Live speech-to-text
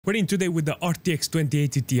We're in today with the RTX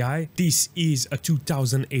 2080 Ti. This is a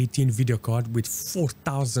 2018 video card with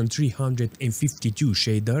 4352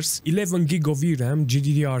 shaders, 11 gig of VRAM,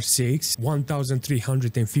 GDDR6,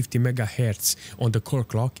 1350 MHz on the core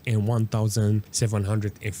clock and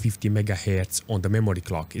 1750 MHz on the memory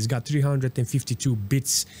clock. It's got 352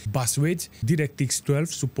 bits bus width, DirectX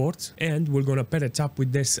 12 support, and we're gonna pair it up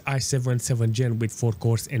with this i7 7th Gen with 4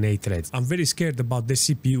 cores and 8 threads. I'm very scared about the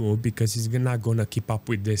CPU because it's not gonna keep up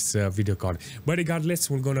with this video card, but regardless,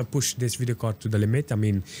 we're gonna push this video card to the limit. I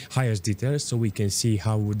mean, highest details, so we can see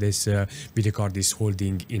how this video card is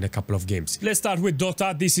holding in a couple of games. Let's start with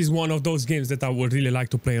Dota. This is one of those games that I would really like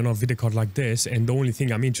to play on a video card like this, and the only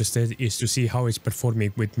thing I'm interested is to see how it's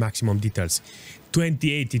performing with maximum details.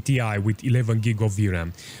 2080 Ti with 11 gig of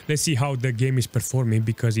VRAM. Let's see how the game is performing,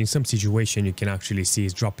 because in some situation you can actually see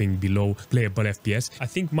it's dropping below playable FPS. I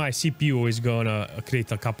think my CPU is gonna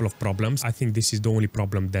create a couple of problems. I think this is the only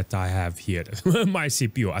problem that I have here. My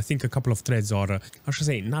CPU. I think a couple of threads are, I should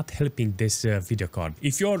say, not helping this video card.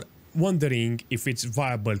 If you're wondering if it's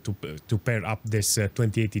viable to pair up this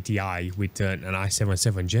 2080 Ti with an i7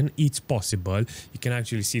 7th Gen, it's possible. You can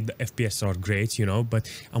actually see the FPS are great, you know, but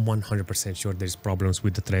I'm 100% sure there's problems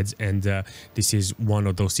with the threads, and this is one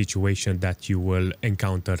of those situations that you will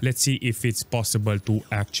encounter. Let's see if it's possible to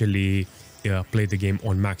actually play the game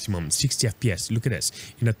on maximum 60 FPS. Look at this.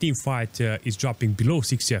 In a team fight, it's dropping below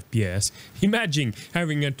 60 FPS. Imagine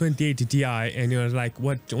having a 2080 Ti and you're like,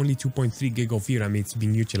 what, only 2.3 gig of VRAM it's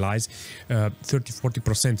being utilized,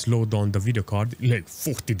 30-40% load on the video card, like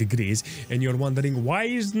 40 degrees, and you're wondering why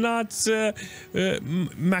is not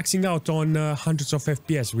maxing out on hundreds of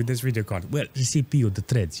FPS with this video card. Well, the CPU, the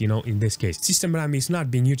threads, you know, in this case. System RAM is not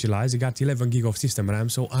being utilized. You got 11 gig of system RAM,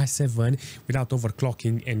 so i7 without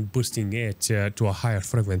overclocking and boosting it to a higher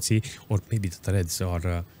frequency, or maybe the threads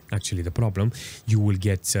are actually the problem, you will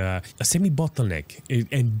get a semi-bottleneck.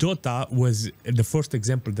 And Dota was the first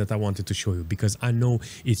example that I wanted to show you, because I know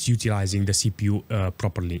it's utilizing the CPU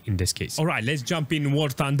properly in this case. All right, let's jump in War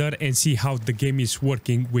Thunder and see how the game is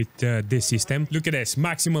working with this system. Look at this,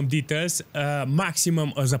 maximum details,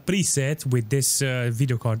 maximum as a preset with this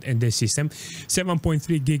video card and this system.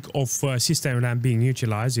 7.3 gig of system RAM being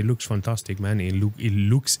utilized. It looks fantastic, man. It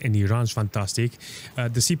looks and it runs fantastic.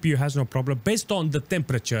 The CPU has no problem. Based on the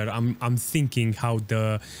temperature, I'm thinking how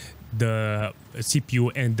the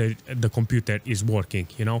CPU and the computer is working,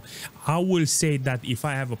 you know. I will say that if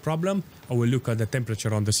I have a problem, I will look at the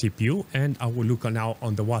temperature on the CPU, and I will look now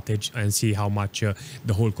on the wattage and see how much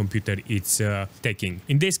the whole computer is taking.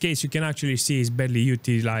 In this case, you can actually see it's barely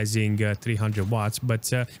utilizing 300 watts, but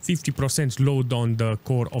 50% load on the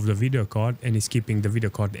core of the video card, and it's keeping the video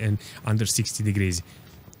card under 60 degrees.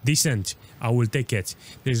 Decent. I will take it.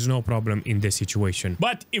 There's no problem in this situation.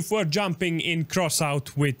 But if we're jumping in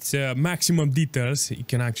Crossout with maximum details, you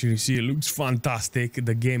can actually see it looks fantastic.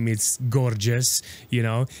 The game is gorgeous, you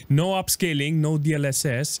know. No upscaling, no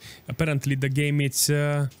DLSS. Apparently the game is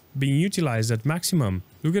being utilized at maximum.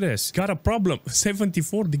 Look at this. Got a problem.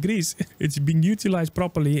 74 degrees. It's being utilized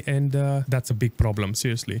properly, and that's a big problem,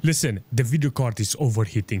 seriously. Listen, the video card is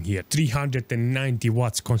overheating here. 390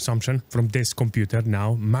 watts consumption from this computer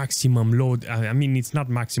now. Maximum load. I mean, it's not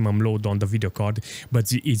maximum load on the video card,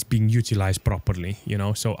 but it's being utilized properly, you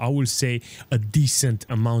know. So I will say a decent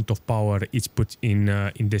amount of power is put in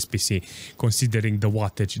this PC, considering the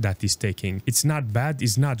wattage that is taking. It's not bad.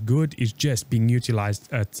 It's not good. It's just being utilized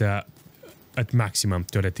at maximum,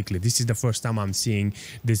 theoretically. This is the first time I'm seeing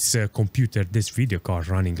this computer, this video card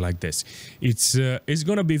running like this. It's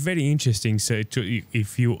gonna be very interesting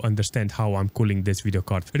if you understand how I'm cooling this video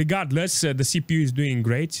card. Regardless, the CPU is doing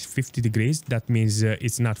great, 50 degrees. That means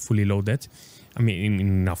it's not fully loaded. I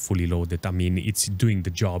mean, not fully loaded. I mean, it's doing the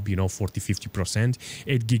job, you know, 40-50%,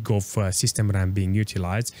 8 gig of system RAM being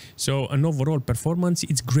utilized. So an overall performance,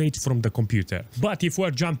 it's great from the computer. But if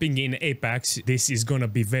we're jumping in Apex, this is gonna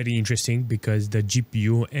be very interesting, because the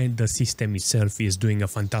GPU and the system itself is doing a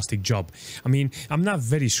fantastic job. I mean, I'm not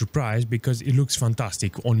very surprised, because it looks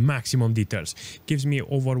fantastic on maximum details. Gives me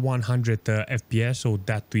over 100 FPS, so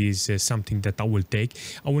that is something that I will take.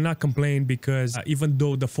 I will not complain, because even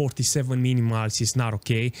though the 47 minimal is not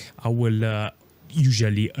okay, I will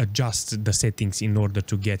usually adjust the settings in order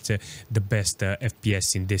to get the best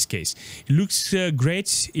FPS in this case. It looks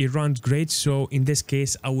great, it runs great, so in this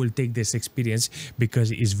case I will take this experience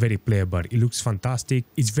because it's very playable. It looks fantastic,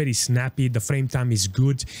 it's very snappy, the frame time is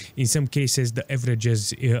good. In some cases the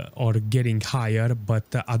averages are getting higher, but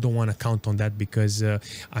I don't want to count on that, because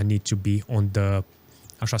I need to be on the,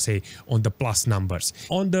 I shall say, on the plus numbers.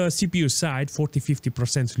 On the CPU side,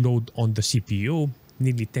 40-50% load on the CPU.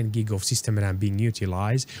 nearly 10 gig of system RAM being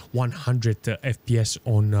utilized, 100 FPS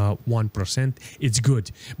on 1%. It's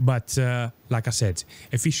good, but like I said,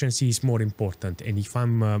 efficiency is more important. And if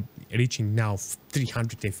I'm reaching now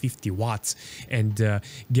 350 watts and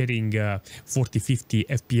getting 40-50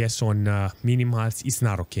 FPS on minimals, it's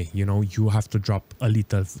not okay. You know, you have to drop a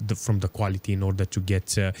little from the quality in order to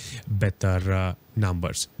get better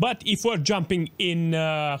numbers. But if we're jumping in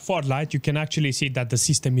Farlight, you can actually see that the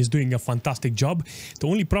system is doing a fantastic job. The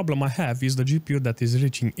only problem I have is the GPU that is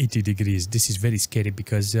reaching 80 degrees. This is very scary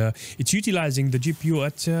because it's utilizing the GPU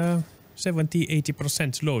at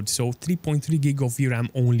 70-80% load, so 3.3 gig of VRAM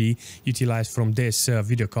only utilized from this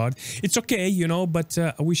video card. It's okay, you know, but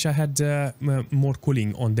I wish I had more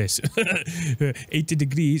cooling on this. 80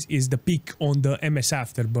 degrees is the peak on the MS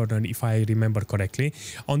Afterburner, if I remember correctly.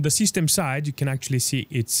 On the system side, you can actually see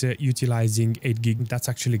it's utilizing 8 gig. That's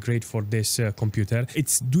actually great for this computer.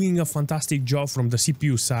 It's doing a fantastic job from the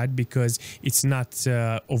CPU side because it's not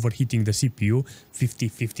overheating the CPU.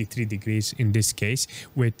 50-53 degrees in this case,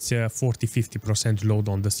 with 40-50% load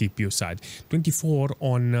on the CPU side, 24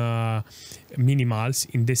 on minimals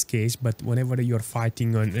in this case. But whenever you're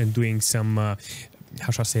fighting and doing some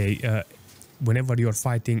how shall I say, whenever you're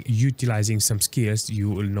fighting utilizing some skills,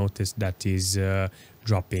 you will notice that is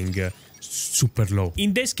dropping super low.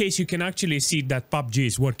 In this case, you can actually see that PUBG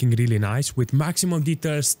is working really nice with maximum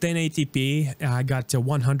details 1080p. I got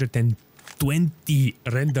 120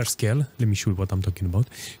 render scale. Let me show you what I'm talking about.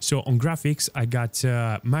 So on graphics, I got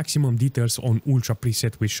maximum details on ultra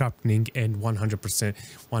preset with sharpening and 100%,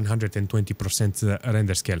 120%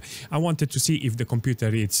 render scale. I wanted to see if the computer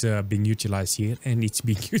is being utilized here, and it's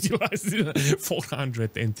being utilized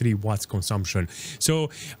 403 watts consumption. So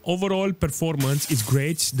overall performance is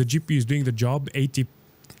great. The GPU is doing the job.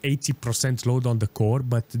 80% load on the core,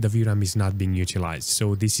 but the VRAM is not being utilized.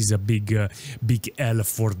 So this is a big L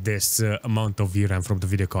for this amount of VRAM from the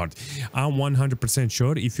video card. I'm 100%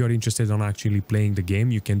 sure if you're interested on actually playing the game,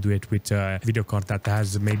 you can do it with a video card that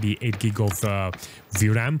has maybe 8 gig of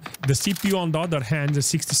VRAM. The CPU, on the other hand,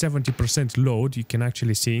 60-70% load. You can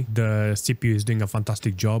actually see the CPU is doing a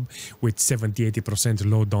fantastic job with 70-80%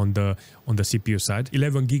 load on the CPU side.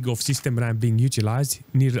 11 gig of system RAM being utilized.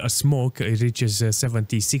 Near a smoke, it reaches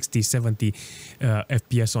 60-70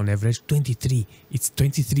 FPS on average. 23. It's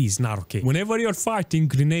 23 is not okay. Whenever you're fighting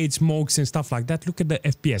grenades, smokes and stuff like that, look at the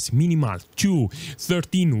FPS. Minimal 2,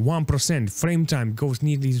 13, 1%. Frame time goes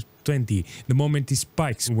nearly 20. The moment it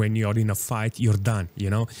spikes when you're in a fight, you're done,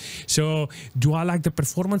 you know. So do I like the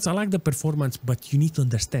performance? I like the performance, but you need to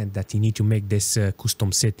understand that you need to make this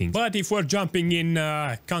custom settings. But if we're jumping in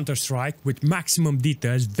Counter-Strike with maximum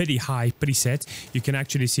details, very high presets, you can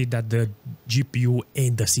actually see that the GPU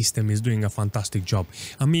and the system is doing a fantastic job.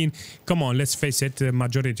 I mean, come on, let's face it, the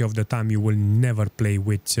majority of the time you will never play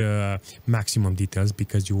with maximum details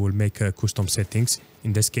because you will make custom settings.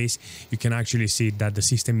 In this case, you can actually see that the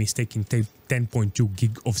system is taking 10.2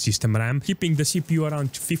 gig of system RAM, keeping the CPU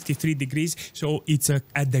around 53 degrees. So it's an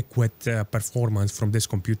adequate performance from this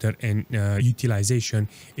computer, and utilization,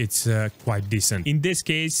 it's quite decent. In this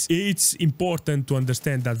case, it's important to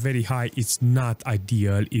understand that very high is not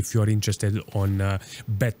ideal if you're interested on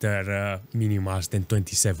better minimals than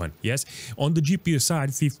 27. Yes, on the GPU side,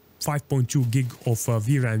 5.2 gig of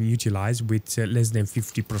VRAM utilized with less than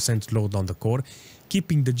 50% load on the core,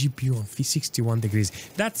 keeping the GPU on 61 degrees.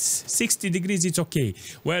 That's 60 degrees, it's okay.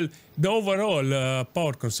 Well, the overall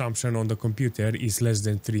power consumption on the computer is less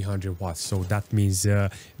than 300 watts. So that means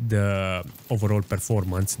the overall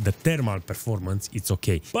performance, the thermal performance, it's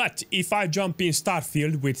okay. But if I jump in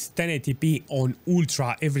Starfield with 1080p on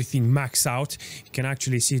ultra, everything max out, you can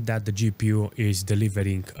actually see that the GPU is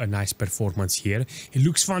delivering a nice performance here. It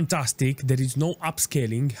looks fantastic. There is no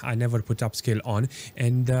upscaling. I never put upscale on.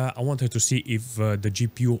 And I wanted to see if the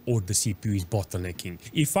GPU or the CPU is bottlenecking.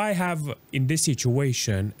 If I have, in this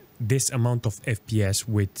situation, this amount of FPS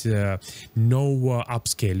with no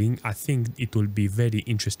upscaling, I think it will be very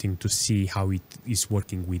interesting to see how it is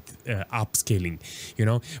working with upscaling, you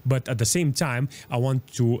know. But at the same time, I want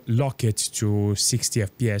to lock it to 60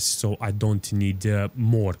 FPS, so I don't need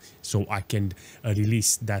more, so I can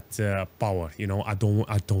release that power, you know. I don't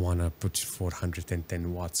want to put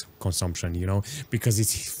 410 watts consumption, you know, because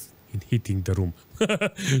it's hitting the room.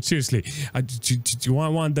 Seriously, do I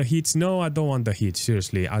want the heat? No, I don't want the heat.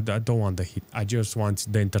 Seriously, I don't want the heat. I just want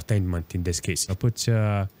the entertainment in this case. I put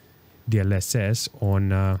DLSS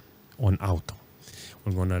on auto.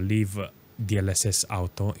 We're gonna leave DLSS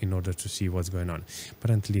auto in order to see what's going on.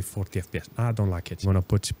 Apparently 40 FPS. I don't like it. I'm gonna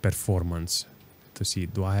put performance to see,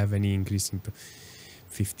 do I have any increase in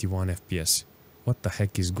 51 FPS? What the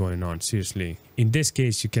heck is going on? Seriously. In this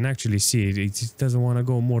case, you can actually see it doesn't want to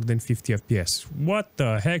go more than 50 FPS. What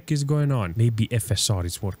the heck is going on? Maybe FSR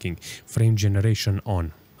is working. Frame generation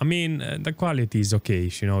on. I mean, the quality is okay.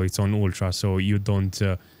 You know, it's on ultra, so you don't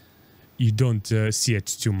see it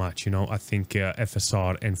too much. You know, I think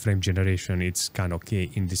FSR and frame generation, it's kind of okay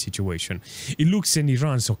in this situation. It looks and it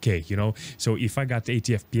runs okay, you know. So if I got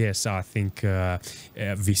 80 FPS, I think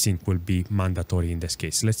VSync will be mandatory in this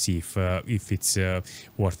case. Let's see if it's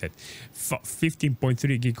worth it.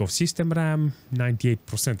 15.3 gig of system RAM,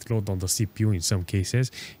 98% load on the CPU in some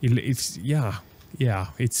cases. It's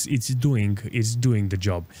doing the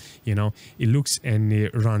job. You know, it looks and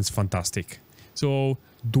it runs fantastic. So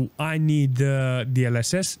do I need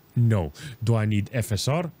DLSS? No. Do I need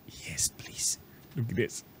FSR? Yes, please. Look at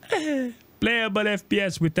this. Playable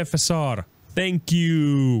FPS with FSR. Thank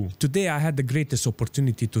you. Today I had the greatest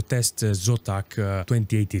opportunity to test Zotac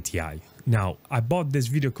 2080 Ti. Now, I bought this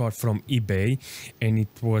video card from eBay and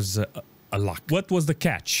it was a luck. What was the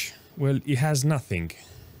catch? Well, it has nothing.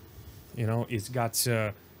 You know, it's got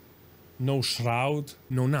no shroud,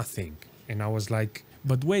 no nothing. And I was like,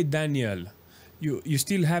 but wait, Daniel, you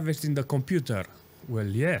still have it in the computer? Well,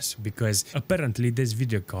 yes, because apparently this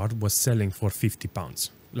video card was selling for £50,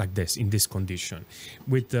 like this, in this condition,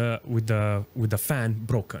 with the fan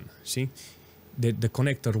broken. See, the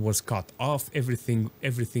connector was cut off. Everything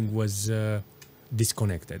was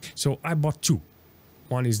disconnected. So I bought two.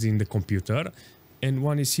 One is in the computer, and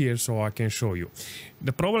one is here, so I can show you.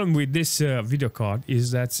 The problem with this video card is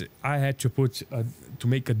that I had to to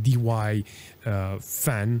make a DY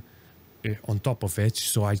fan on top of it,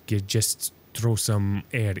 so I could just throw some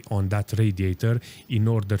air on that radiator in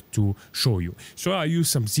order to show you. So I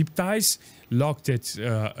used some zip ties, locked it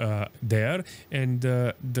there, and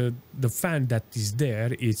the fan that is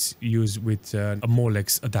there is used with a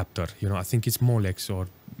Molex adapter. You know, I think it's Molex, or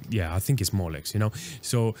yeah, I think it's Molex. You know,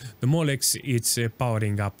 so the Molex, it's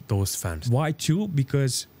powering up those fans. Why two?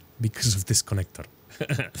 Because of this connector.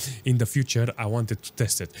 In the future, I wanted to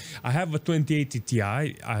test it. I have a 2080 Ti.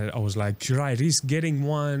 I was like, should I risk getting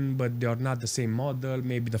one, but they are not the same model?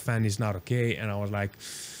 Maybe the fan is not okay. And I was like,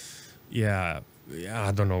 yeah,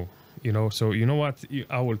 I don't know. You know, so you know what?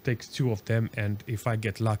 I will take two of them, and if I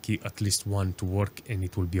get lucky, at least one to work, and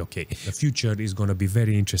it will be okay. The future is going to be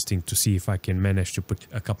very interesting to see if I can manage to put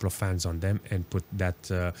a couple of fans on them and put that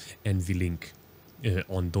NV-Link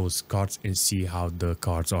on those cards and see how the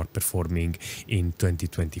cards are performing in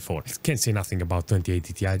 2024. I can't say nothing about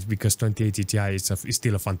 2080 Ti because 2080 Ti is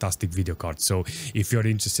still a fantastic video card. So if you're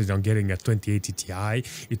interested in getting a 2080 Ti,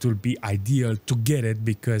 it will be ideal to get it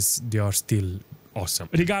because they are still awesome.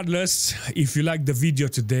 Regardless, if you like the video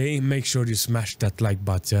today, make sure you smash that like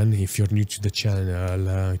button. If you're new to the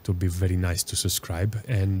channel, it will be very nice to subscribe.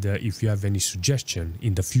 And if you have any suggestion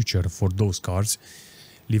in the future for those cards,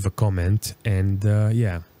 leave a comment, and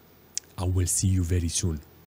yeah, I will see you very soon.